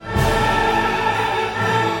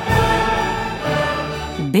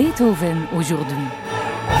Beethoven aujourd'hui.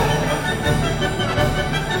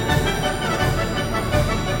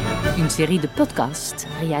 Une série de podcasts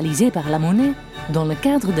réalisés par La Monnaie dans le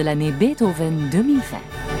cadre de l'année Beethoven 2020.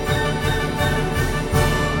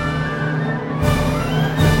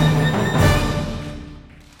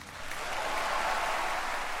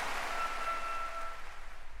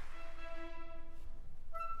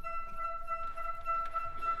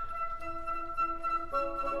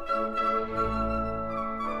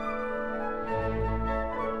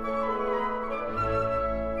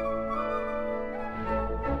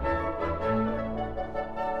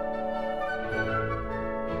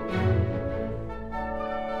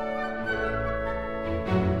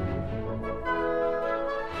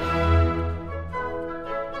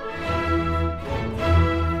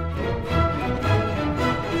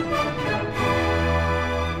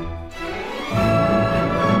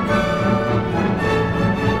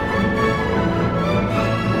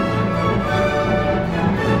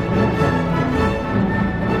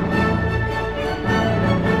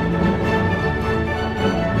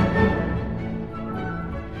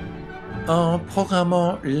 En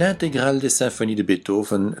programmant l'intégrale des symphonies de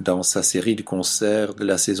Beethoven dans sa série de concerts de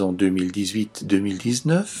la saison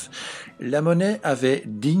 2018-2019, La Monnaie avait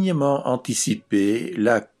dignement anticipé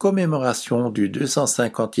la commémoration du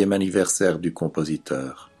 250e anniversaire du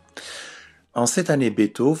compositeur. En cette année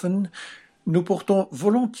Beethoven, nous portons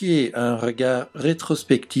volontiers un regard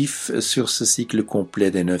rétrospectif sur ce cycle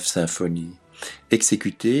complet des 9 symphonies,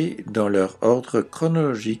 exécutées dans leur ordre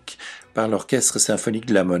chronologique par l'Orchestre symphonique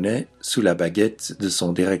de La Monnaie sous la baguette de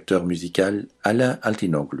son directeur musical Alain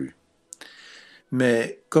Altinoglu.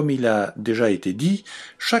 Mais, comme il a déjà été dit,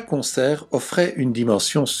 chaque concert offrait une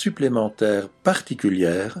dimension supplémentaire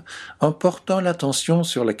particulière en portant l'attention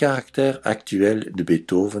sur le caractère actuel de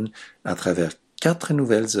Beethoven à travers 4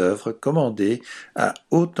 nouvelles œuvres commandées à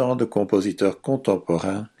autant de compositeurs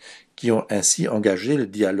contemporains qui ont ainsi engagé le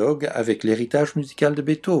dialogue avec l'héritage musical de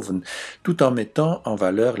Beethoven, tout en mettant en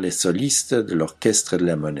valeur les solistes de l'Orchestre de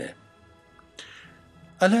La Monnaie.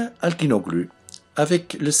 Alain Altinoglu,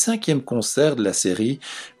 avec le 5e concert de la série,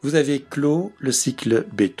 vous avez clos le cycle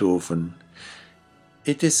Beethoven.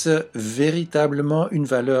 Était-ce véritablement une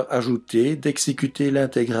valeur ajoutée d'exécuter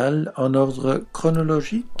l'intégrale en ordre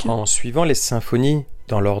chronologique ? En suivant les symphonies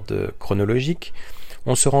dans l'ordre chronologique,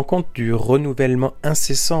 on se rend compte du renouvellement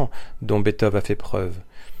incessant dont Beethoven a fait preuve.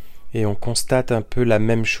 Et on constate un peu la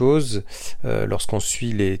même chose lorsqu'on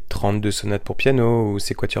suit les 32 sonates pour piano ou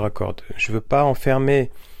ses quatuors à cordes. Je ne veux pas enfermer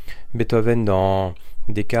Beethoven dans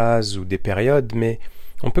des cases ou des périodes, mais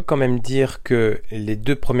on peut quand même dire que les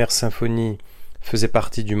 2 premières symphonies faisaient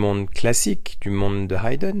partie du monde classique, du monde de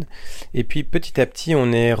Haydn, et puis petit à petit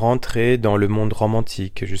on est rentré dans le monde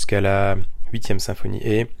romantique jusqu'à la 8e symphonie.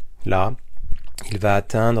 Et là, il va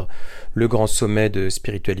atteindre le grand sommet de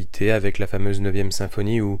spiritualité avec la fameuse 9e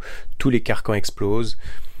symphonie où tous les carcans explosent,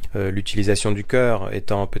 l'utilisation du chœur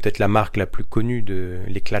étant peut-être la marque la plus connue de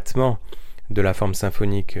l'éclatement de la forme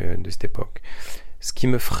symphonique de cette époque. Ce qui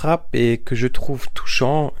me frappe et que je trouve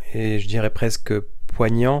touchant, et je dirais presque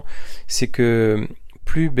poignant, c'est que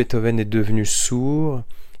plus Beethoven est devenu sourd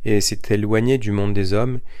et s'est éloigné du monde des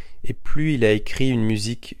hommes, et plus il a écrit une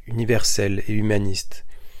musique universelle et humaniste.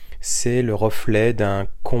 C'est le reflet d'un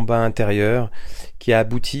combat intérieur qui a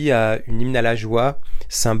abouti à une hymne à la joie,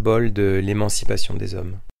 symbole de l'émancipation des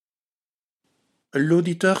hommes.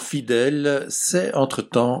 L'auditeur fidèle sait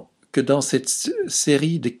entre-temps que dans cette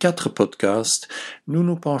série de 4 podcasts, nous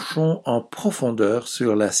nous penchons en profondeur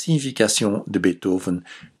sur la signification de Beethoven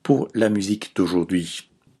pour la musique d'aujourd'hui.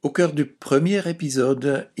 Au cœur du premier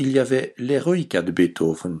épisode, il y avait l'Eroica de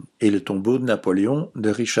Beethoven et le tombeau de Napoléon de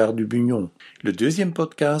Richard Dubugnon. Le 2e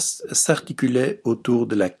podcast s'articulait autour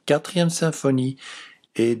de la 4e symphonie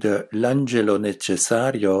et de l'Angelo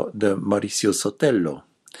Necessario de Maurizio Sotello.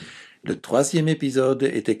 Le 3e épisode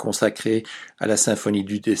était consacré à la symphonie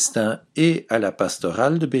du destin et à la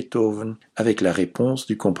pastorale de Beethoven avec la réponse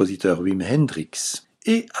du compositeur Wim Hendrix.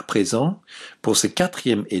 Et à présent, pour ce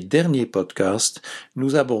 4e et dernier podcast,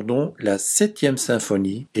 nous abordons la 7e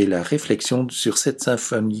symphonie et la réflexion sur cette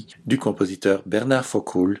symphonie du compositeur Bernard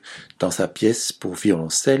Focul dans sa pièce pour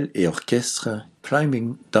violoncelle et orchestre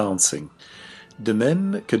Climbing Dancing. De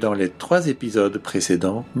même que dans les 3 épisodes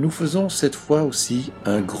précédents, nous faisons cette fois aussi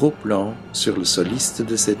un gros plan sur le soliste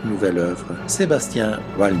de cette nouvelle œuvre, Sébastien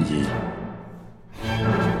Walnier.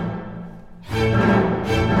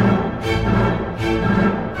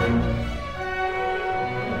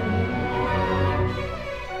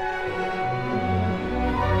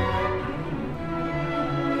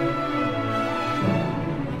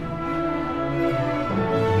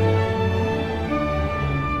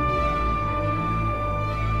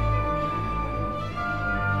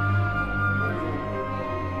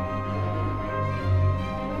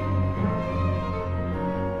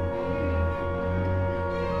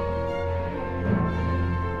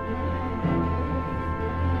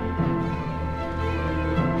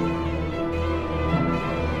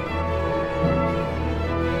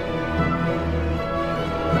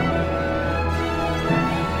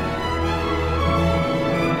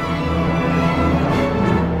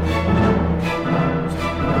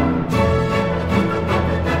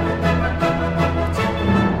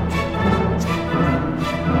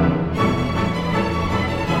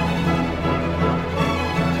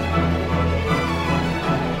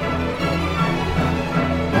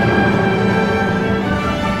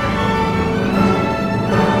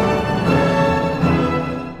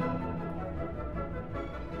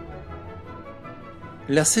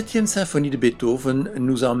 La 7e symphonie de Beethoven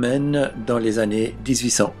nous emmène dans les années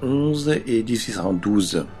 1811 et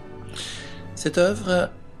 1812. Cette œuvre,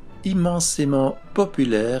 immensément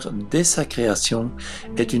populaire dès sa création,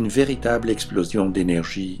 est une véritable explosion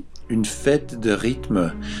d'énergie, une fête de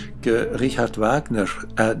rythme que Richard Wagner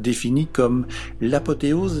a définie comme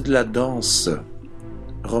l'apothéose de la danse.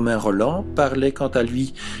 Romain Rolland parlait quant à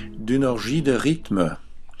lui d'une orgie de rythme.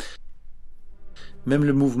 Même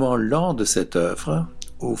le mouvement lent de cette œuvre,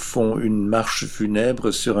 au fond une marche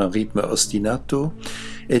funèbre sur un rythme ostinato,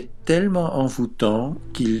 est tellement envoûtant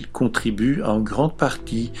qu'il contribue en grande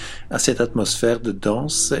partie à cette atmosphère de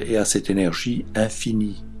danse et à cette énergie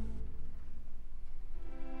infinie.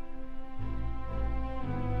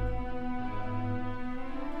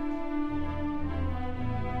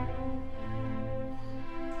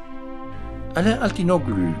 Alain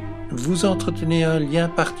Altinoglu, vous entretenez un lien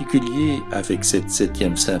particulier avec cette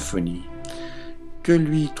 7e symphonie. Que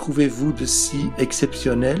lui trouvez-vous de si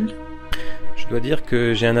exceptionnel ? Je dois dire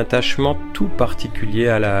que j'ai un attachement tout particulier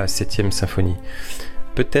à la 7e symphonie.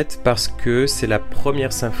 Peut-être parce que c'est la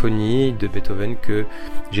première symphonie de Beethoven que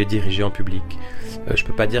j'ai dirigée en public. Je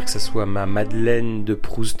peux pas dire que ce soit ma Madeleine de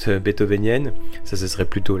Proust beethovenienne. Ça, ce serait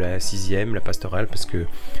plutôt la 6e, la pastorale, parce que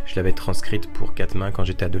je l'avais transcrite pour 4 mains quand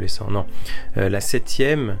j'étais adolescent. Non, la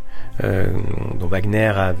 7e, dont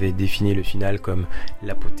Wagner avait défini le final comme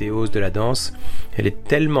l'apothéose de la danse, elle est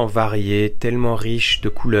tellement variée, tellement riche de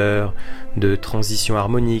couleurs, de transitions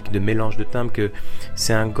harmoniques, de mélanges de timbres, que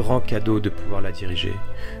c'est un grand cadeau de pouvoir la diriger.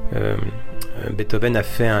 Beethoven a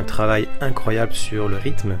fait un travail incroyable sur le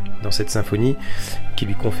rythme dans cette symphonie qui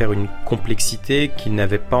lui confère une complexité qu'il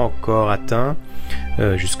n'avait pas encore atteint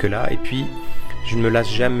jusque-là. Et puis, je ne me lasse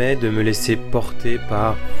jamais de me laisser porter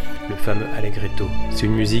par le fameux allegretto. C'est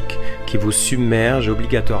une musique qui vous submerge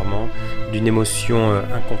obligatoirement d'une émotion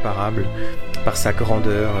incomparable par sa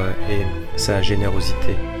grandeur et sa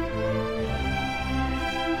générosité.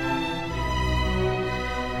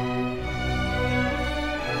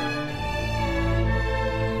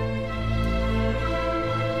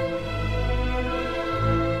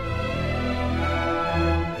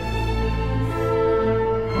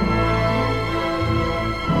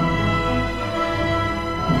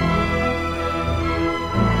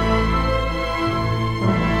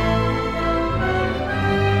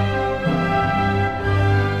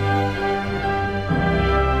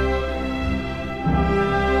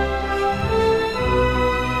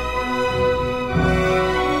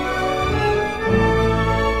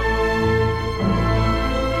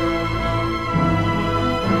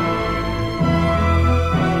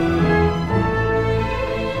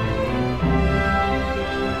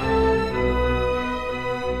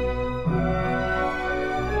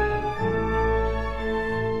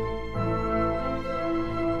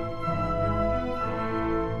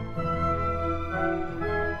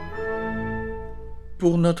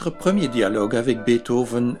 Pour notre premier dialogue avec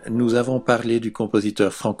Beethoven, nous avons parlé du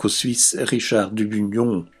compositeur franco-suisse Richard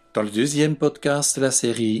Dubugnon. Dans le deuxième podcast de la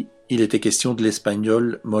série, il était question de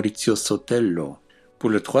l'espagnol Maurizio Sotello. Pour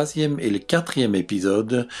le troisième et le quatrième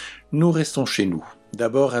épisode, nous restons chez nous.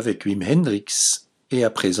 D'abord avec Wim Hendrix, et à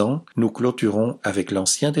présent, nous clôturons avec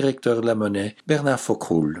l'ancien directeur de la Monnaie, Bernard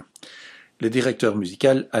Foccroulle. Le directeur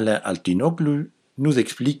musical Alain Altinoglu nous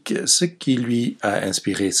explique ce qui lui a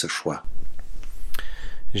inspiré ce choix.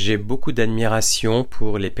 J'ai beaucoup d'admiration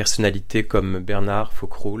pour les personnalités comme Bernard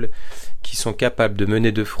Foccroulle qui sont capables de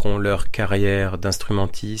mener de front leur carrière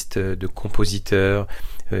d'instrumentiste, de compositeur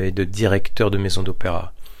et de directeur de maison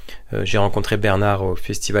d'opéra. J'ai rencontré Bernard au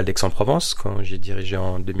Festival d'Aix-en-Provence quand j'ai dirigé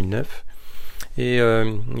en 2009 et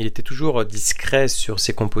il était toujours discret sur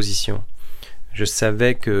ses compositions. Je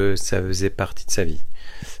savais que ça faisait partie de sa vie.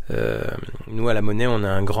 Nous à la Monnaie on a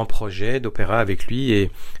un grand projet d'opéra avec lui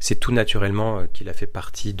et c'est tout naturellement qu'il a fait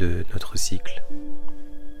partie de notre cycle.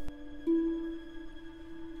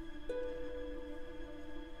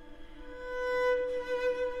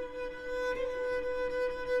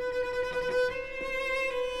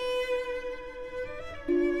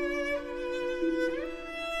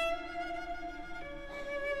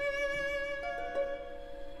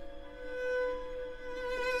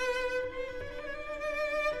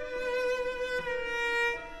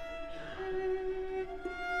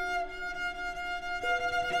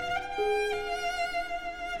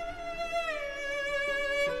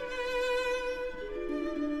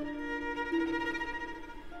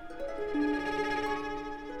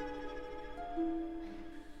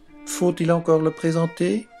 Faut-il encore le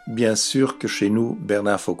présenter ? Bien sûr que chez nous,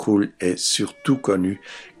 Bernard Foccroulle est surtout connu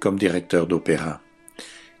comme directeur d'opéra.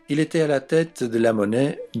 Il était à la tête de La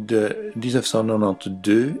Monnaie de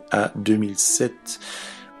 1992 à 2007,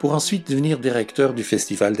 pour ensuite devenir directeur du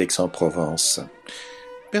Festival d'Aix-en-Provence.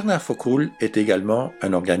 Bernard Focrull est également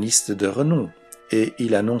un organiste de renom, et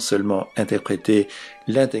il a non seulement interprété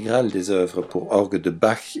l'intégrale des œuvres pour orgue de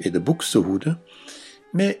Bach et de Buxtehude,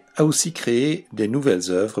 mais a aussi créé des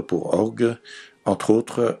nouvelles œuvres pour orgue, entre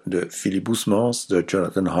autres de Philippe Bousmans, de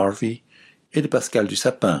Jonathan Harvey et de Pascal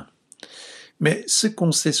Dussapin. Mais ce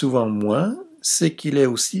qu'on sait souvent moins, c'est qu'il est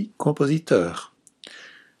aussi compositeur.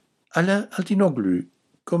 Alain Altinoglu,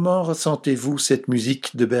 comment ressentez-vous cette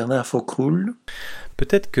musique de Bernard Focrull ?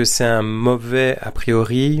 Peut-être que c'est un mauvais a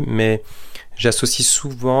priori, mais j'associe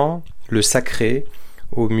souvent le sacré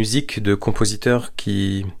aux musiques de compositeurs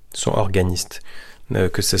qui sont organistes,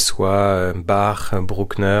 que ce soit Bach,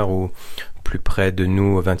 Bruckner ou plus près de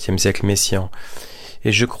nous au XXe siècle Messiaen.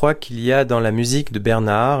 Et je crois qu'il y a dans la musique de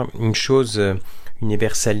Bernard une chose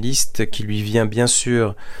universaliste qui lui vient bien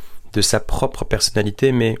sûr de sa propre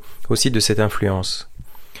personnalité, mais aussi de cette influence.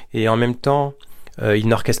 Et en même temps, il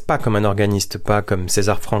n'orchestre pas comme un organiste, pas comme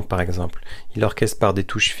César Franck par exemple. Il orchestre par des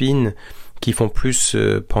touches fines qui font plus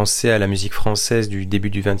penser à la musique française du début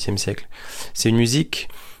du XXe siècle. C'est une musique,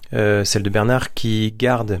 celle de Bernard, qui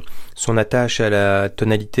garde son attache à la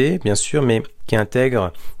tonalité, bien sûr, mais qui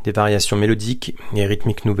intègre des variations mélodiques et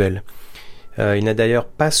rythmiques nouvelles. Il n'a d'ailleurs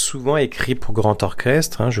pas souvent écrit pour grand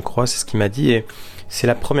orchestre, je crois, c'est ce qu'il m'a dit, et c'est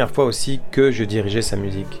la première fois aussi que je dirigeais sa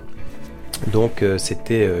musique. Donc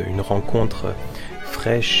c'était une rencontre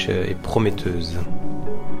fraîche et prometteuse.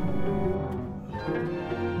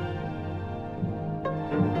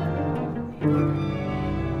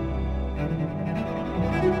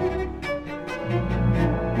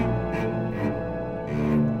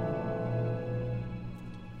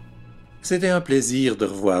 C'était un plaisir de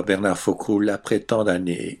revoir Bernard Focrull après tant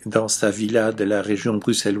d'années, dans sa villa de la région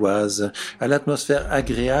bruxelloise, à l'atmosphère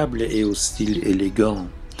agréable et au style élégant.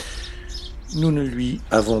 Nous ne lui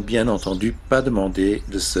avons bien entendu pas demandé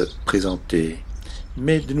de se présenter,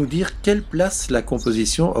 mais de nous dire quelle place la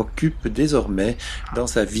composition occupe désormais dans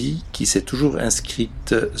sa vie qui s'est toujours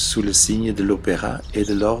inscrite sous le signe de l'opéra et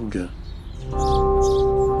de l'orgue.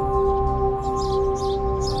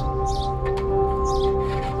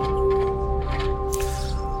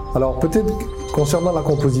 Alors peut-être concernant la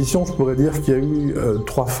composition, je pourrais dire qu'il y a eu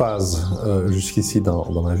 3 phases jusqu'ici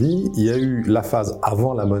dans ma vie. Il y a eu la phase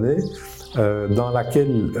avant La Monnaie, dans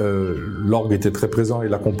laquelle l'orgue était très présent et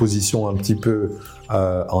la composition un petit peu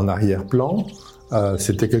en arrière-plan.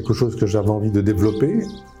 C'était quelque chose que j'avais envie de développer.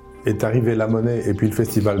 Est arrivé La Monnaie et puis le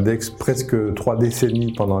Festival d'Aix, presque 3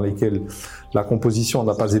 décennies pendant lesquelles la composition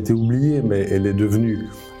n'a pas été oubliée, mais elle est devenue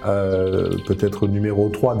peut-être numéro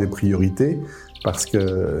 3 des priorités, parce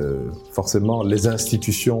que forcément les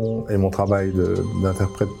institutions et mon travail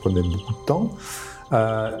d'interprète prenaient beaucoup de temps.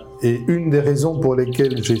 Et une des raisons pour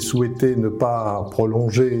lesquelles j'ai souhaité ne pas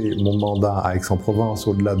prolonger mon mandat à Aix-en-Provence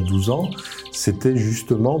au-delà de 12 ans, c'était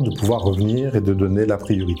justement de pouvoir revenir et de donner la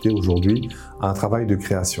priorité aujourd'hui à un travail de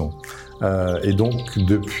création. Et donc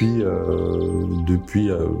depuis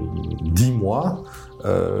 10 mois,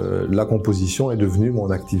 la composition est devenue mon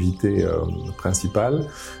activité principale,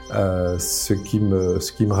 ce qui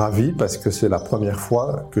me ravit parce que c'est la première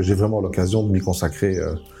fois que j'ai vraiment l'occasion de m'y consacrer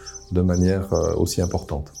de manière aussi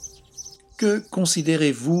importante. Que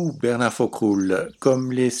considérez-vous, Bernard Focrull,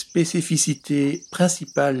 comme les spécificités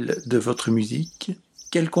principales de votre musique ?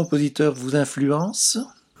 Quel compositeur vous influence ?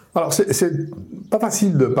 Alors c'est pas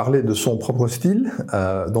facile de parler de son propre style,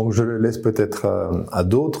 donc je le laisse peut-être à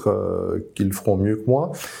d'autres qui le feront mieux que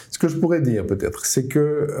moi. Ce que je pourrais dire peut-être, c'est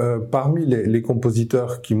que parmi les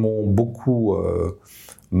compositeurs qui m'ont beaucoup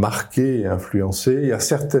marqué et influencé, il y a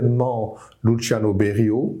certainement Luciano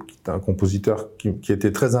Berio, qui est un compositeur qui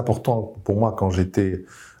était très important pour moi quand j'étais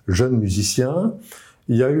jeune musicien.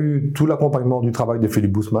 Il y a eu tout l'accompagnement du travail de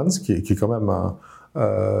Philippe Bousmans, qui est quand même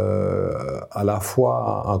à la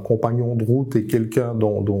fois un compagnon de route et quelqu'un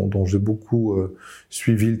dont j'ai beaucoup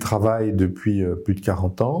suivi le travail depuis plus de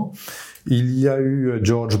 40 ans. Il y a eu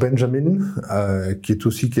George Benjamin, qui est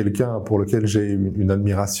aussi quelqu'un pour lequel j'ai une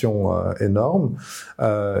admiration énorme,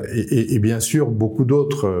 et bien sûr beaucoup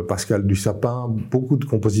d'autres, Pascal Dussapin. Beaucoup de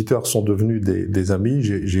compositeurs sont devenus des amis.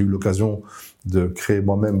 J'ai eu l'occasion de créer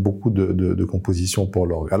moi-même beaucoup de compositions pour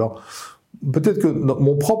l'orgue. Alors peut-être que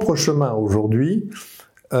mon propre chemin aujourd'hui,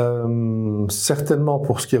 certainement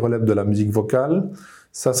pour ce qui relève de la musique vocale,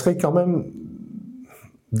 ça serait quand même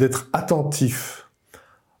d'être attentif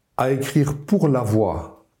à écrire pour la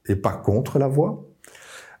voix et pas contre la voix,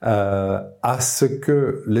 à ce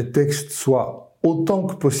que les textes soient autant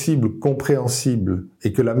que possible compréhensible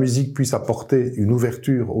et que la musique puisse apporter une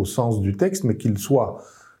ouverture au sens du texte, mais qu'il soit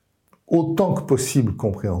autant que possible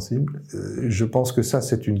compréhensible. Je pense que ça,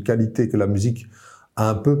 c'est une qualité que la musique a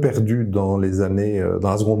un peu perdue dans les années, dans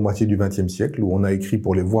la seconde moitié du XXe siècle, où on a écrit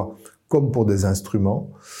pour les voix comme pour des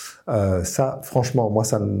instruments. Ça, franchement, moi,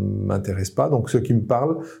 ça ne m'intéresse pas. Donc, ce qui me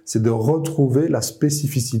parle, c'est de retrouver la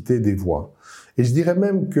spécificité des voix. Et je dirais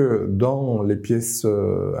même que dans les pièces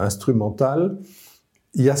instrumentales,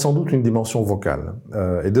 il y a sans doute une dimension vocale.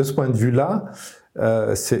 Et de ce point de vue-là,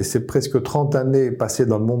 c'est presque 30 années passées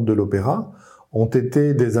dans le monde de l'opéra ont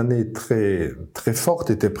été des années très très fortes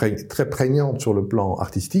et très prégnantes sur le plan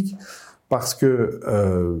artistique, parce que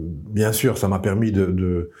bien sûr, ça m'a permis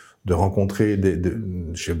de rencontrer des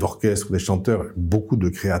chefs d'orchestre, des chanteurs, beaucoup de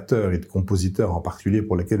créateurs et de compositeurs en particulier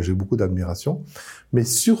pour lesquels j'ai beaucoup d'admiration, mais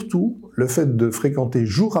surtout le fait de fréquenter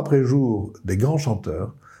jour après jour des grands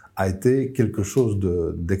chanteurs a été quelque chose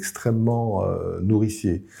d'extrêmement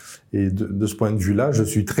nourricier. Et de ce point de vue-là, je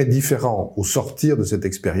suis très différent au sortir de cette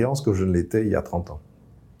expérience que je ne l'étais il y a 30 ans.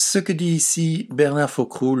 Ce que dit ici Bernard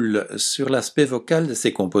Faucroul sur l'aspect vocal de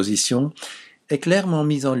ses compositions est clairement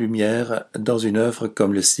mis en lumière dans une œuvre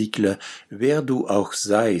comme le cycle Wer du auch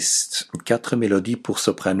seist, 4 mélodies pour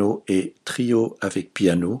soprano et trio avec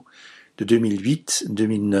piano, de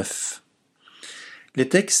 2008-2009. Les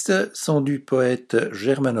textes sont du poète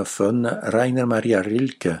germanophone Rainer Maria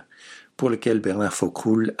Rilke, pour lequel Bernard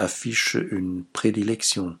Faucroul affiche une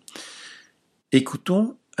prédilection.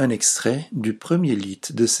 Écoutons un extrait du premier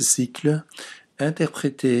lied de ce cycle,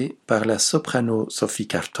 interprété par la soprano Sophie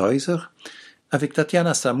Karthäuser, avec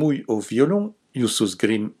Tatiana Samouy au violon, Justus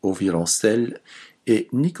Grimm au violoncelle et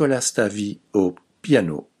Nicolas Stavy au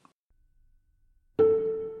piano.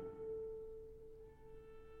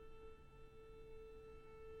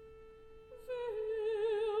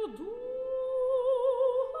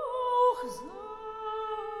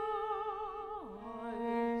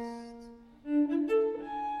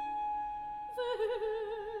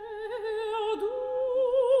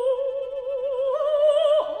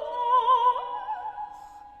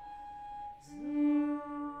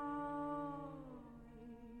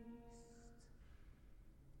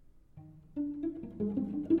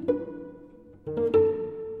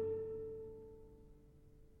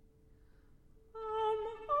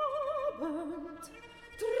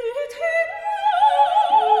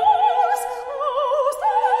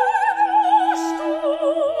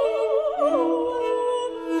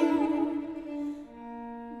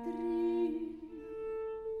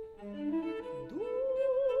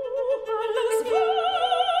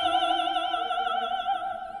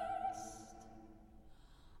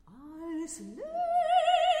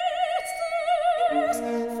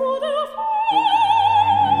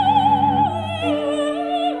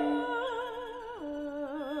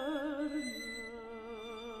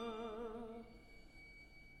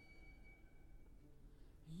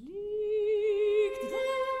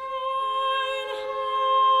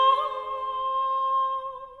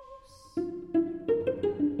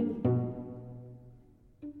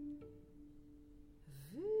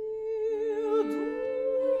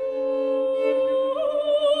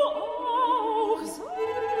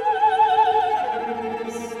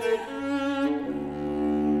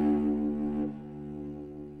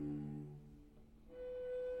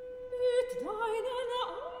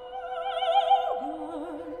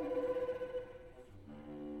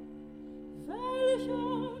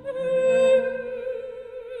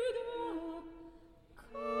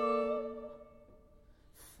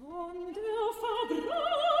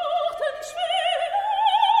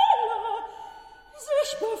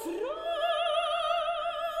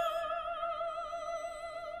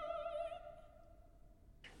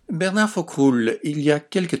 Bernard Faucroul, il y a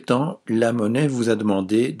quelque temps, La Monnaie vous a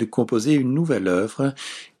demandé de composer une nouvelle œuvre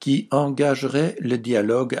qui engagerait le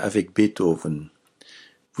dialogue avec Beethoven.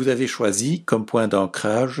 Vous avez choisi comme point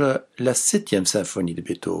d'ancrage la 7e symphonie de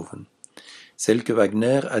Beethoven, celle que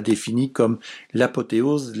Wagner a définie comme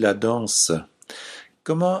l'apothéose de la danse.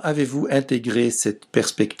 Comment avez-vous intégré cette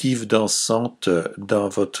perspective dansante dans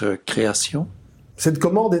votre création ? Cette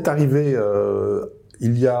commande est arrivée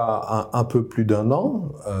il y a un peu plus d'1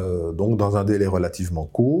 an, donc dans un délai relativement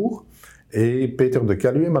court, et Peter de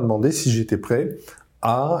Caluet m'a demandé si j'étais prêt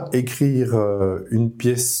à écrire une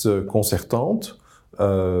pièce concertante,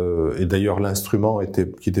 et d'ailleurs l'instrument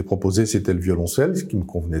qui était proposé, c'était le violoncelle, ce qui me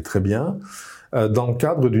convenait très bien, dans le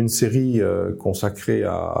cadre d'une série consacrée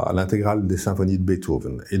à l'intégrale des symphonies de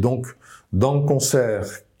Beethoven. Et donc, dans le concert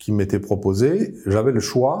qui m'était proposé, j'avais le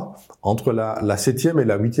choix entre la 7e et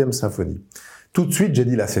la 8e symphonie. Tout de suite, j'ai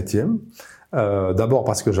dit la 7e. D'abord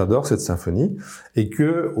parce que j'adore cette symphonie et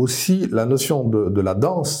que aussi la notion de la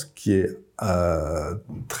danse qui est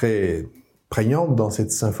très prégnante dans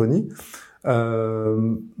cette symphonie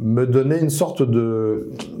me donnait une sorte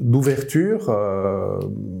d'ouverture,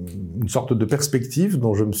 une sorte de perspective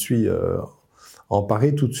dont je me suis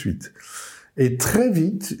emparé tout de suite. Et très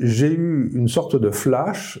vite, j'ai eu une sorte de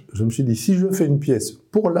flash. Je me suis dit, si je fais une pièce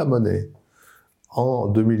pour la Monnaie en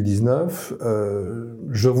 2019,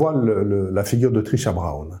 je vois la figure de Trisha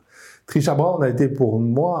Brown. Trisha Brown a été pour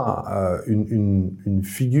moi une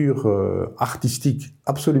figure artistique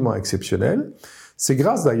absolument exceptionnelle. C'est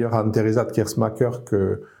grâce d'ailleurs à Anne-Theresa de Kersmacher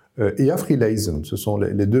et à Freelazen. Ce sont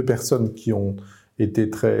les deux personnes qui ont été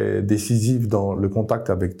très décisives dans le contact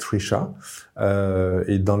avec Trisha.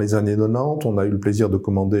 Et dans les années 90, on a eu le plaisir de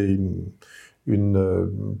commander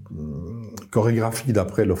une chorégraphie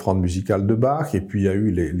d'après l'offrande musicale de Bach, et puis il y a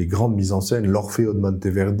eu les grandes mises en scène, l'Orfeo de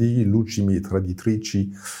Monteverdi, Luci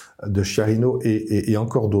Traditrici de Chiarino, et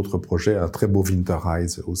encore d'autres projets, un très beau Winter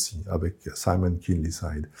Rise aussi, avec Simon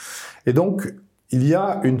Kinleyside. Et donc, il y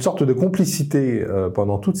a une sorte de complicité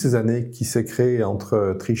pendant toutes ces années qui s'est créée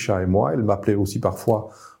entre Trisha et moi. Elle m'appelait aussi parfois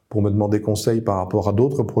pour me demander conseil par rapport à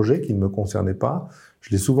d'autres projets qui ne me concernaient pas. Je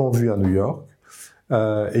l'ai souvent vue à New York.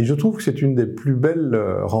 Et je trouve que c'est une des plus belles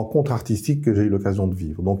rencontres artistiques que j'ai eu l'occasion de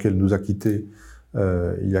vivre. Donc elle nous a quittés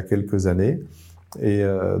il y a quelques années. Et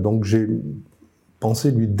donc j'ai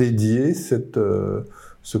pensé lui dédier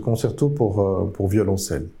ce concerto pour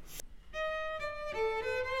violoncelle.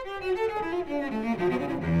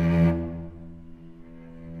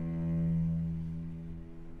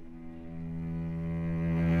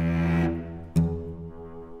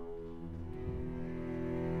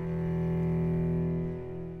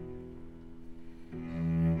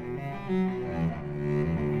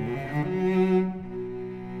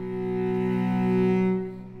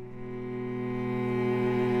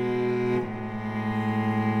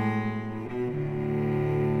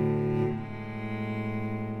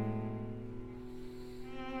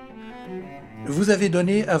 Vous avez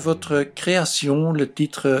donné à votre création le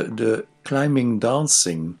titre de Climbing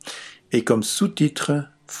Dancing et comme sous-titre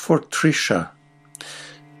For Trisha.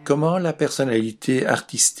 Comment la personnalité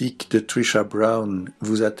artistique de Trisha Brown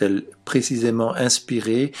vous a-t-elle précisément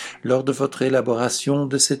inspiré lors de votre élaboration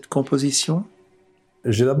de cette composition?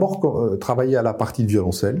 J'ai d'abord travaillé à la partie de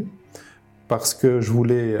violoncelle parce que je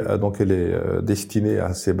voulais, donc elle est destinée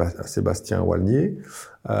à Sébastien Walnier,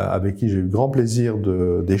 avec qui j'ai eu grand plaisir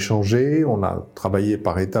d'échanger. On a travaillé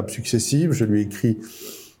par étapes successives. Je lui ai écrit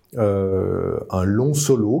un long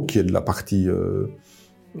solo qui est de la partie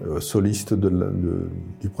soliste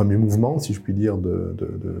du premier mouvement, si je puis dire,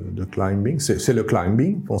 de climbing. C'est le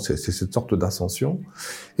climbing, bon, c'est cette sorte d'ascension.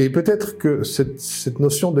 Et peut-être que cette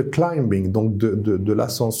notion de climbing, donc de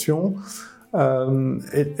l'ascension,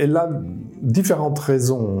 elle a différentes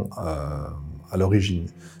raisons à l'origine.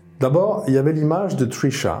 D'abord, il y avait l'image de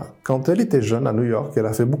Trisha. Quand elle était jeune à New York, elle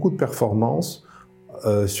a fait beaucoup de performances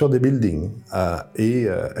sur des buildings et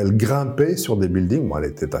elle grimpait sur des buildings. Bon,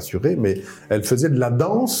 elle était assurée, mais elle faisait de la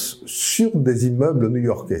danse sur des immeubles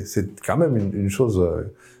new-yorkais. C'est quand même une chose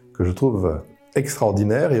que je trouve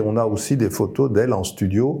extraordinaire. Et on a aussi des photos d'elle en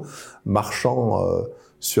studio marchant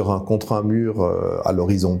contre un mur à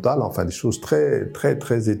l'horizontale. Enfin, des choses très très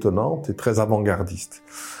très étonnantes et très avant-gardistes.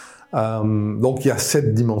 Donc il y a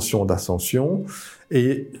cette dimension d'ascension.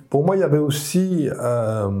 Et pour moi, il y avait aussi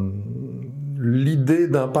l'idée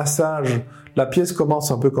d'un passage. La pièce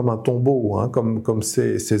commence un peu comme un tombeau, hein, comme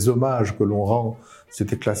ces hommages que l'on rend.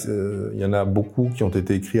 Il y en a beaucoup qui ont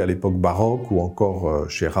été écrits à l'époque baroque ou encore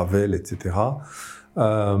chez Ravel, etc.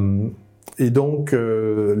 Et donc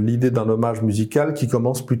l'idée d'un hommage musical qui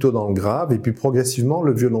commence plutôt dans le grave et puis progressivement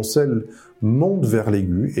le violoncelle monte vers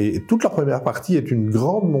l'aigu et toute la première partie est une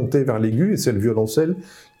grande montée vers l'aigu et c'est le violoncelle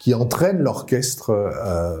qui entraîne l'orchestre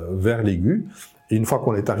vers l'aigu. Et une fois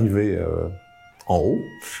qu'on est arrivé en haut,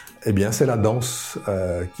 eh bien c'est la danse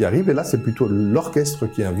qui arrive et là c'est plutôt l'orchestre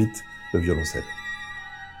qui invite le violoncelle.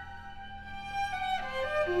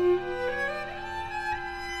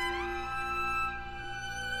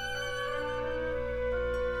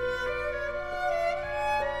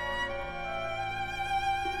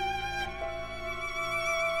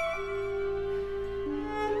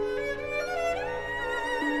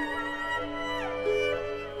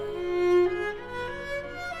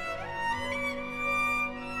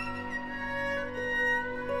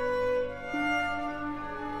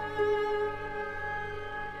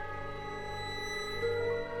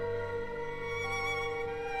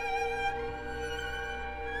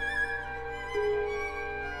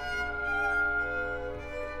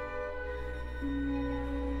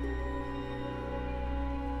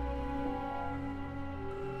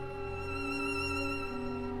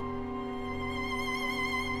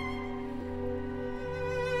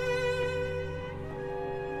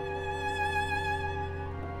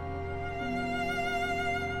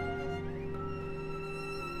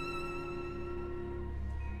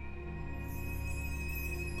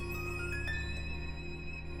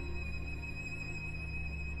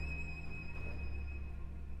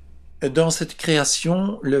 Dans cette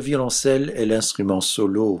création, le violoncelle est l'instrument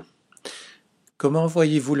solo. Comment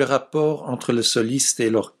voyez-vous le rapport entre le soliste et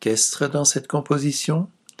l'orchestre dans cette composition?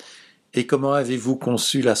 Et comment avez-vous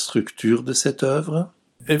conçu la structure de cette œuvre?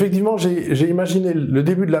 Effectivement, j'ai imaginé le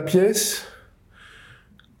début de la pièce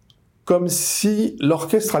comme si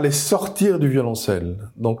l'orchestre allait sortir du violoncelle.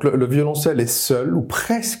 Donc le violoncelle est seul, ou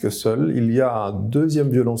presque seul. Il y a un deuxième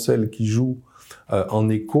violoncelle qui joue en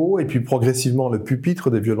écho, et puis progressivement le pupitre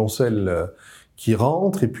des violoncelles qui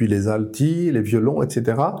rentre, et puis les altis, les violons,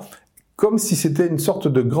 etc. Comme si c'était une sorte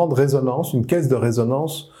de grande résonance, une caisse de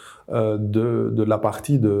résonance de la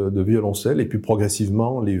partie de violoncelle, et puis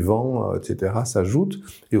progressivement les vents, etc. s'ajoutent,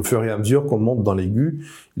 et au fur et à mesure qu'on monte dans l'aigu,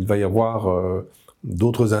 il va y avoir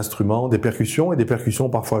d'autres instruments, des percussions, et des percussions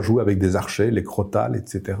parfois jouées avec des archets, les crotales,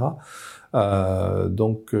 etc.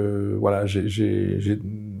 Voilà,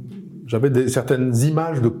 j'avais certaines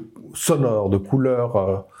images sonores, de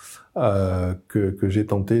couleurs que j'ai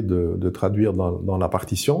tenté de traduire dans la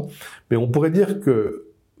partition. Mais on pourrait dire que,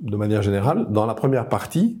 de manière générale, dans la première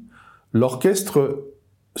partie, l'orchestre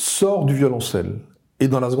sort du violoncelle. Et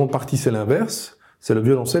dans la seconde partie, c'est l'inverse. C'est le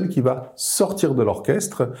violoncelle qui va sortir de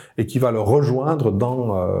l'orchestre et qui va le rejoindre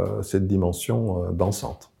dans cette dimension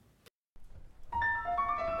dansante.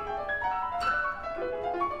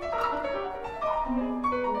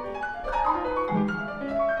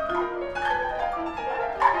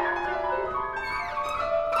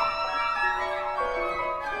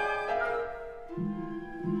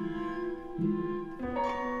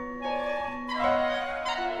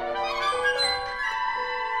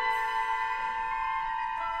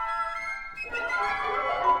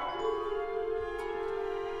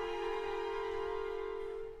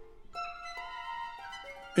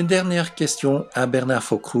 Une dernière question à Bernard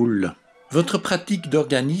Foccroulle. Votre pratique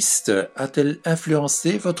d'organiste a-t-elle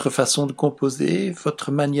influencé votre façon de composer,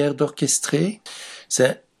 votre manière d'orchestrer?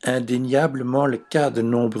 C'est indéniablement le cas de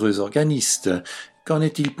nombreux organistes. Qu'en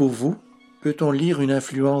est-il pour vous? Peut-on lire une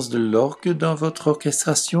influence de l'orgue dans votre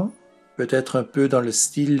orchestration? Peut-être un peu dans le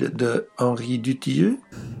style de Henri Dutilleux?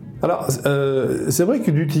 Alors, c'est vrai que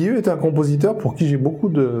Dutilleux est un compositeur pour qui j'ai beaucoup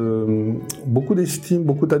d'estime,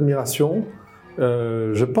 beaucoup d'admiration.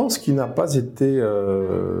 Je pense qu'il n'a pas été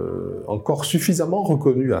encore suffisamment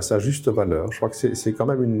reconnu à sa juste valeur. Je crois que c'est quand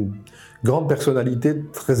même une grande personnalité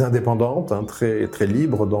très indépendante, hein, très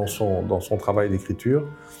libre dans son travail d'écriture.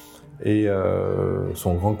 Et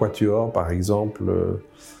son grand quatuor, par exemple,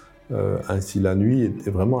 Ainsi la nuit, est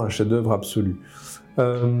vraiment un chef-d'œuvre absolu.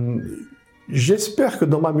 J'espère que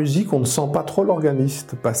dans ma musique, on ne sent pas trop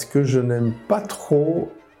l'organiste, parce que je n'aime pas trop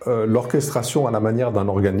l'orchestration à la manière d'un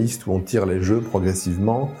organiste où on tire les jeux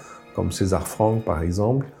progressivement, comme César Franck par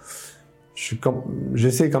exemple.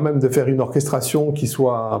 J'essaie quand même de faire une orchestration qui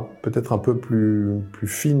soit peut-être un peu plus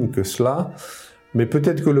fine que cela, mais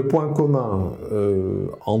peut-être que le point commun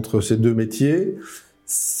entre ces deux métiers,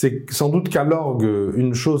 c'est sans doute qu'à l'orgue,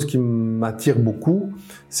 une chose qui m'attire beaucoup,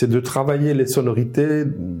 c'est de travailler les sonorités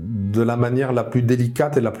de la manière la plus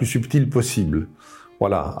délicate et la plus subtile possible.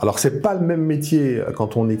 Voilà. Alors c'est pas le même métier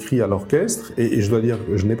quand on écrit à l'orchestre, et je dois dire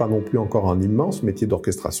que je n'ai pas non plus encore un immense métier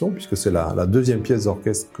d'orchestration, puisque c'est la deuxième pièce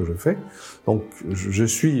d'orchestre que je fais. Donc je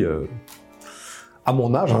suis, à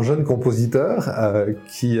mon âge, un jeune compositeur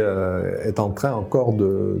qui est en train encore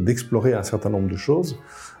d'explorer un certain nombre de choses.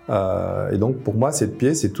 Et donc pour moi cette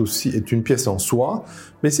pièce est une pièce en soi,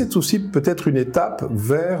 mais c'est aussi peut-être une étape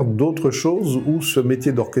vers d'autres choses où ce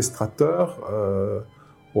métier d'orchestrateur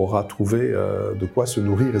aura trouvé de quoi se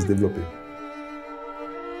nourrir et se développer.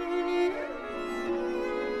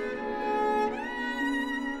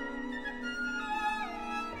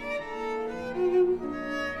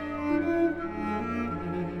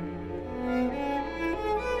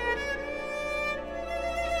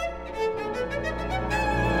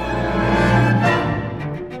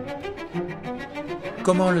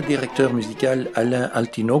 Comment le directeur musical Alain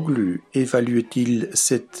Altinoglu évalue-t-il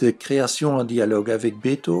cette création en dialogue avec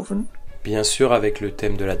Beethoven? Bien sûr, avec le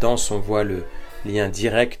thème de la danse, on voit le lien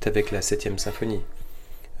direct avec la 7e symphonie.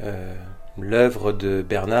 L'œuvre de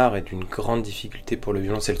Bernard est d'une grande difficulté pour le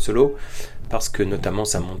violoncelle solo, parce que notamment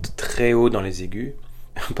ça monte très haut dans les aigus.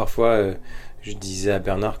 Parfois, je disais à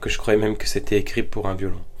Bernard que je croyais même que c'était écrit pour un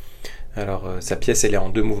violon. Alors, sa pièce, elle est en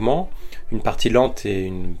 2 mouvements, une partie lente et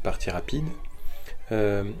une partie rapide.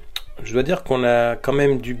 Je dois dire qu'on a quand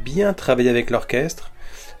même dû bien travailler avec l'orchestre.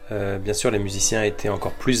 Bien sûr, les musiciens étaient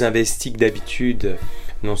encore plus investis que d'habitude.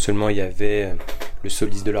 Non seulement il y avait le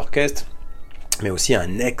soliste de l'orchestre, mais aussi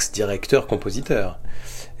un ex-directeur-compositeur.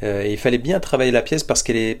 Et il fallait bien travailler la pièce parce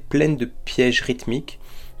qu'elle est pleine de pièges rythmiques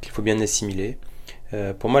qu'il faut bien assimiler.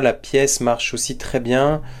 Pour moi, la pièce marche aussi très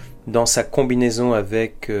bien dans sa combinaison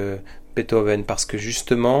avec Beethoven, parce que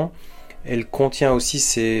justement, elle contient aussi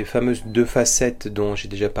ces fameuses deux facettes dont j'ai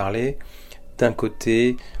déjà parlé. D'un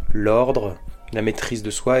côté, l'ordre, la maîtrise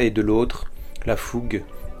de soi, et de l'autre, la fougue,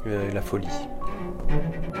 la folie.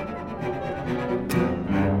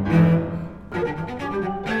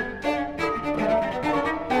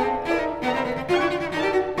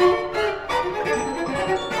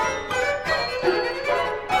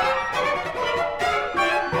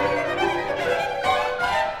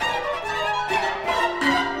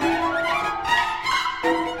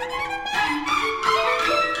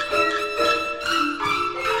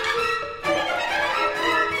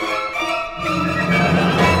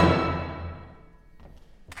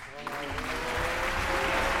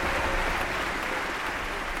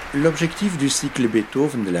 L'objectif du cycle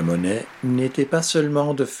Beethoven de la Monnaie n'était pas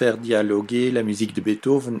seulement de faire dialoguer la musique de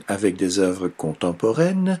Beethoven avec des œuvres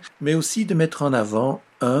contemporaines, mais aussi de mettre en avant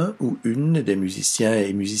un ou une des musiciens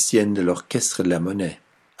et musiciennes de l'orchestre de la Monnaie.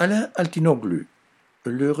 Alain Altinoglu,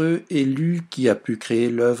 l'heureux élu qui a pu créer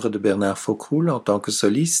l'œuvre de Bernard Foccroulle en tant que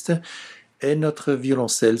soliste, est notre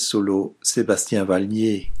violoncelle solo Sébastien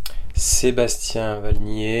Valnier. Sébastien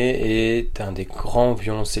Valnier est un des grands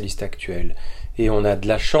violoncellistes actuels. Et on a de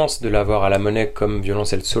la chance de l'avoir à la Monnaie comme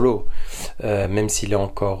violoncelle solo. Même s'il est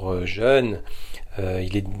encore jeune,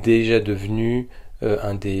 il est déjà devenu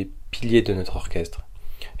un des piliers de notre orchestre.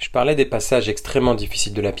 Je parlais des passages extrêmement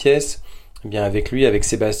difficiles de la pièce. Eh bien, avec lui, avec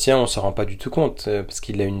Sébastien, on ne s'en rend pas du tout compte, parce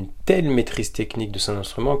qu'il a une telle maîtrise technique de son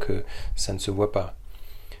instrument que ça ne se voit pas.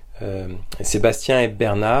 Sébastien et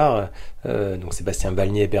Bernard, donc Sébastien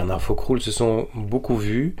Valnier et Bernard Foccroulle, se sont beaucoup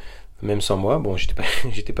vus, même sans moi. Bon,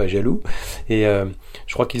 j'étais pas jaloux. Et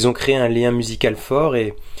je crois qu'ils ont créé un lien musical fort,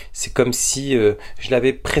 et c'est comme si je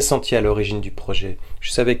l'avais pressenti à l'origine du projet.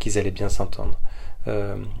 Je savais qu'ils allaient bien s'entendre.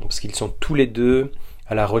 Parce qu'ils sont tous les deux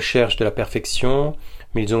à la recherche de la perfection,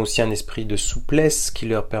 mais ils ont aussi un esprit de souplesse qui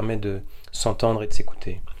leur permet de s'entendre et de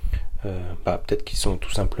s'écouter. Peut-être qu'ils sont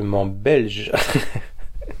tout simplement belges.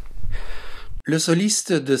 Le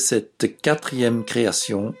soliste de cette 4e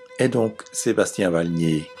création est donc Sébastien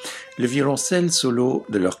Valnier, le violoncelle solo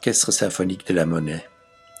de l'Orchestre symphonique de la Monnaie.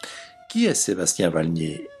 Qui est Sébastien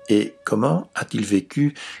Valnier et comment a-t-il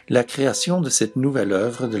vécu la création de cette nouvelle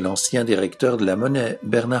œuvre de l'ancien directeur de la Monnaie,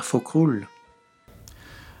 Bernard Foccroulle?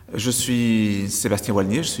 Je suis Sébastien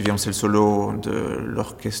Valnier, je suis violoncelle solo de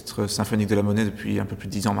l'Orchestre symphonique de la Monnaie depuis un peu plus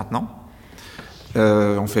de 10 ans maintenant.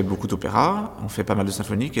 On fait beaucoup d'opéras, on fait pas mal de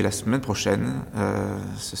symphoniques, et la semaine prochaine,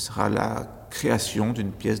 ce sera la création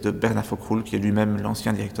d'une pièce de Bernard Foccroulle, qui est lui-même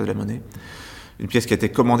l'ancien directeur de la Monnaie. Une pièce qui a été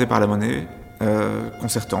commandée par la Monnaie,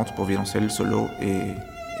 concertante pour violoncelle, solo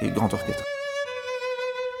et grand orchestre.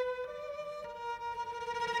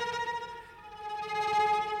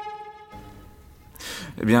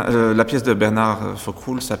 Eh bien, la pièce de Bernard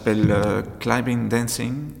Foccroulle s'appelle Climbing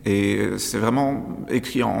Dancing, et c'est vraiment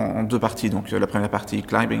écrit en 2 parties. Donc la première partie,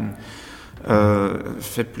 Climbing,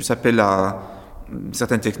 fait plus appel à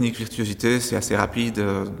certaines techniques, virtuosité, c'est assez rapide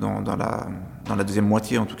dans la deuxième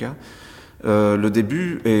moitié en tout cas. Le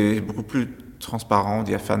début est beaucoup plus transparent,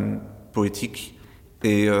 diaphane, poétique,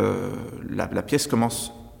 et la pièce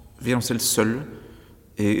commence violoncelle seule.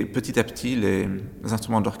 Et petit à petit, les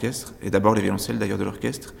instruments de l'orchestre, et d'abord les violoncelles d'ailleurs de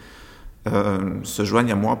l'orchestre, se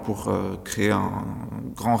joignent à moi pour créer un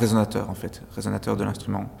grand résonateur, en fait, résonateur de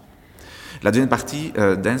l'instrument. La deuxième partie,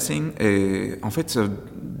 Dancing, est en fait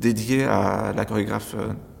dédiée à la chorégraphe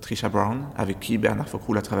Trisha Brown, avec qui Bernard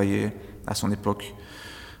Foccroulle a travaillé à son époque,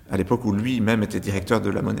 à l'époque où lui-même était directeur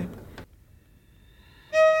de la Monnaie.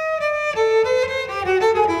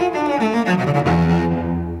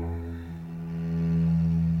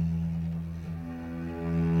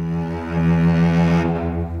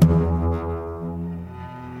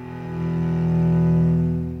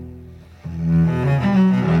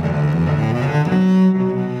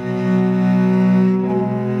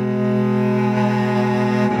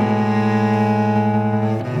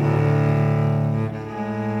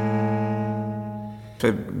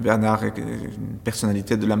 Bernard est une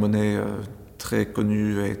personnalité de la Monnaie très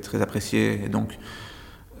connue et très appréciée, et donc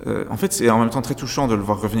en fait c'est en même temps très touchant de le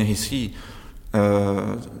voir revenir ici,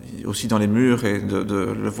 aussi dans les murs, et de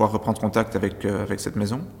le voir reprendre contact avec cette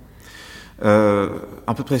maison.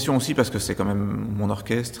 Un peu de pression aussi parce que c'est quand même mon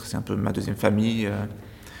orchestre, c'est un peu ma deuxième famille,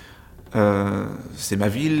 c'est ma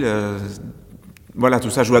ville. Voilà, tout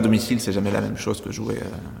ça, jouer à domicile, c'est jamais la même chose que jouer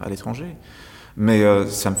à l'étranger. Mais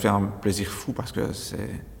ça me fait un plaisir fou parce que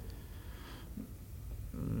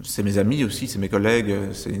c'est mes amis aussi, c'est mes collègues,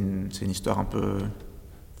 c'est une histoire un peu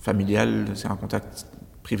familiale, c'est un contact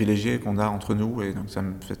privilégié qu'on a entre nous, et donc ça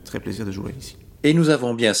me fait très plaisir de jouer ici. Et nous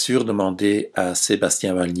avons bien sûr demandé à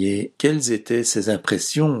Sébastien Vallier quelles étaient ses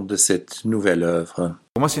impressions de cette nouvelle œuvre.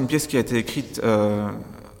 Pour moi, c'est une pièce qui a été écrite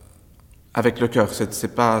avec le cœur.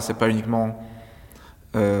 C'est pas uniquement...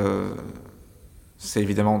 c'est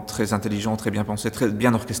évidemment très intelligent, très bien pensé, très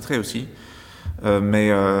bien orchestré aussi. Mais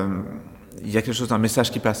il y a quelque chose d'un message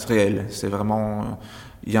qui passe réel. C'est vraiment...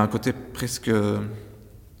 il y a un côté presque...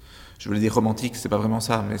 je voulais dire romantique, c'est pas vraiment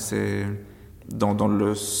ça, mais c'est dans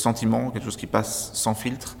le sentiment, quelque chose qui passe sans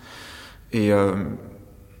filtre. Et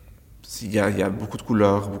il y a beaucoup de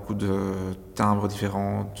couleurs, beaucoup de timbres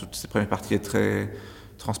différents. Toute cette première partie est très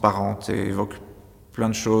transparente et évoque plein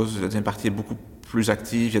de choses. La deuxième partie est beaucoup plus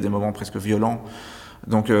active, il y a des moments presque violents.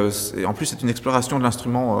 Donc, en plus, c'est une exploration de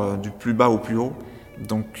l'instrument du plus bas au plus haut.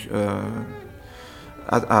 Donc,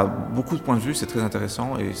 à beaucoup de points de vue, c'est très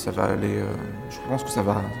intéressant et ça va aller. Je pense que ça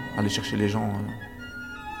va aller chercher les gens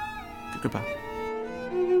quelque part.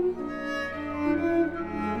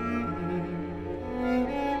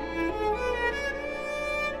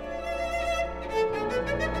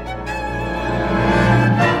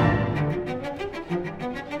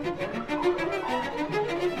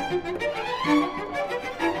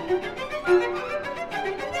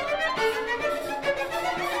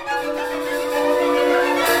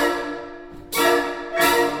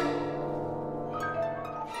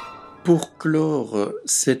 Pour clore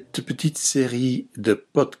cette petite série de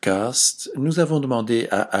podcasts, nous avons demandé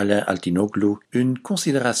à Alain Altinoglu une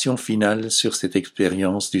considération finale sur cette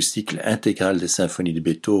expérience du cycle intégral des symphonies de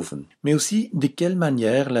Beethoven, mais aussi de quelle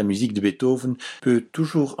manière la musique de Beethoven peut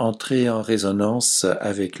toujours entrer en résonance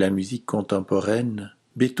avec la musique contemporaine.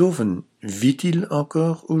 Beethoven vit-il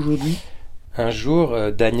encore aujourd'hui ? Un jour,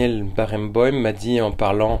 Daniel Barenboim m'a dit en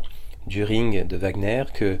parlant du Ring de Wagner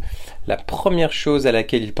que la première chose à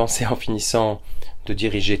laquelle il pensait en finissant de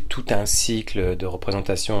diriger tout un cycle de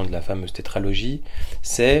représentation de la fameuse tétralogie,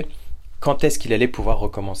 c'est quand est-ce qu'il allait pouvoir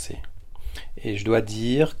recommencer. Et je dois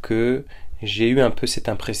dire que j'ai eu un peu cette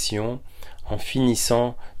impression en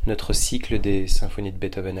finissant notre cycle des symphonies de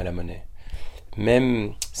Beethoven à la Monnaie.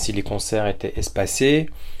 Même si les concerts étaient espacés,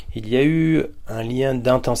 il y a eu un lien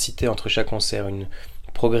d'intensité entre chaque concert, une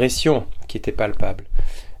progression qui était palpable.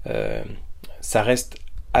 Ça reste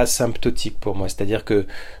asymptotique pour moi, c'est-à-dire que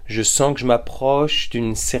je sens que je m'approche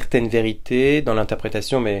d'une certaine vérité dans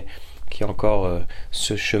l'interprétation, mais qu'il y a encore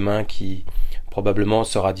ce chemin qui probablement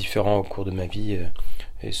sera différent au cours de ma vie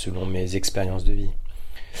et selon mes expériences de vie.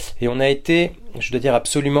 Et on a été, je dois dire,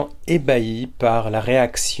 absolument ébahis par la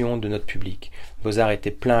réaction de notre public. Beaux-Arts était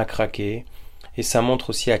plein à craquer, et ça montre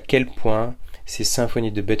aussi à quel point ces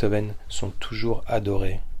symphonies de Beethoven sont toujours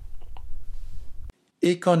adorées.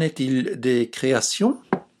 Et qu'en est-il des créations ?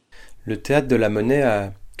 Le théâtre de la Monnaie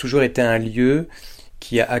a toujours été un lieu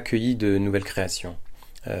qui a accueilli de nouvelles créations.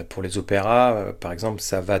 Pour les opéras, par exemple,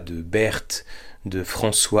 ça va de Berthe de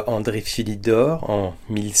François-André Philidor en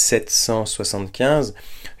 1775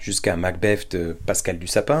 jusqu'à Macbeth de Pascal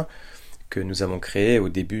Dussapin, que nous avons créé au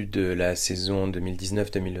début de la saison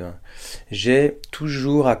 2019-2020. J'ai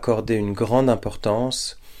toujours accordé une grande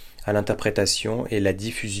importance à l'interprétation et la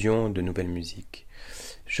diffusion de nouvelles musiques.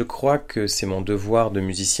 Je crois que c'est mon devoir de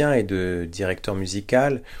musicien et de directeur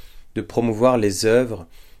musical de promouvoir les œuvres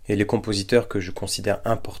et les compositeurs que je considère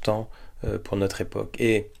importants pour notre époque.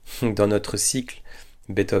 Et dans notre cycle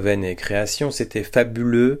Beethoven et création, c'était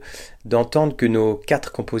fabuleux d'entendre que nos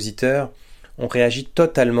 4 compositeurs ont réagi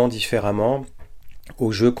totalement différemment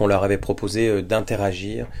au jeu qu'on leur avait proposé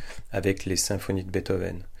d'interagir avec les symphonies de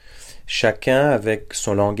Beethoven. Chacun, avec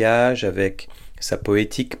son langage, avec sa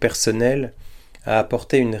poétique personnelle, a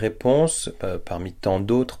apporté une réponse, parmi tant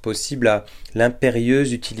d'autres possibles, à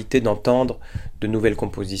l'impérieuse utilité d'entendre de nouvelles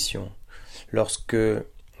compositions. Lorsque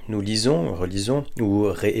nous lisons, relisons ou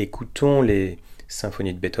réécoutons les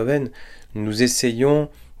symphonies de Beethoven, nous essayons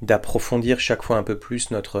d'approfondir chaque fois un peu plus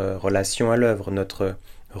notre relation à l'œuvre, notre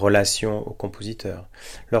relation au compositeur.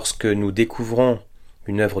 Lorsque nous découvrons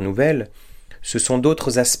une œuvre nouvelle, ce sont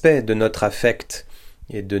d'autres aspects de notre affect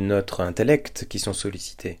et de notre intellect qui sont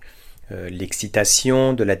sollicités.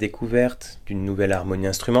 L'excitation de la découverte d'une nouvelle harmonie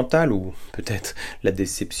instrumentale ou peut-être la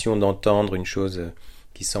déception d'entendre une chose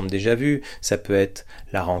qui semble déjà vue. Ça peut être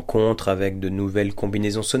la rencontre avec de nouvelles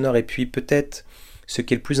combinaisons sonores et puis peut-être ce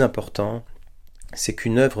qui est le plus important, c'est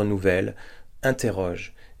qu'une œuvre nouvelle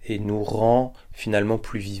interroge et nous rend finalement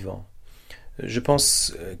plus vivants. Je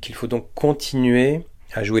pense qu'il faut donc continuer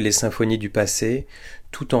à jouer les symphonies du passé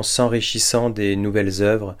tout en s'enrichissant des nouvelles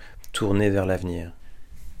œuvres tournées vers l'avenir.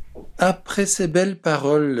 Après ces belles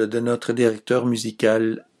paroles de notre directeur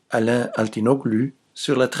musical Alain Altinoglu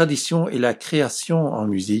sur la tradition et la création en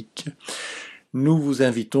musique, Nous vous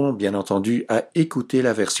invitons bien entendu à écouter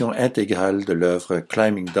la version intégrale de l'œuvre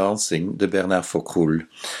Climbing Dancing de Bernard Foccroulle.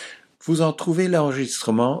 Vous en trouvez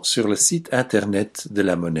l'enregistrement sur le site internet de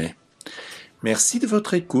La Monnaie. Merci de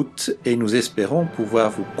votre écoute et nous espérons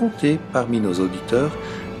pouvoir vous compter parmi nos auditeurs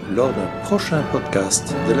lors d'un prochain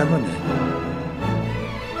podcast de La Monnaie.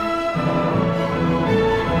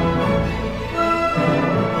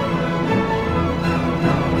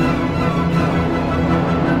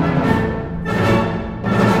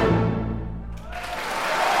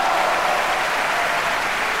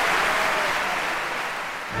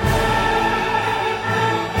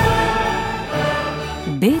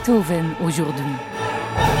 Beethoven aujourd'hui.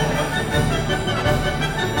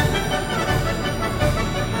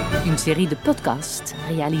 Une série de podcasts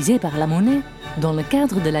réalisés par La Monnaie dans le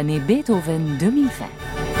cadre de l'année Beethoven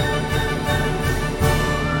 2020.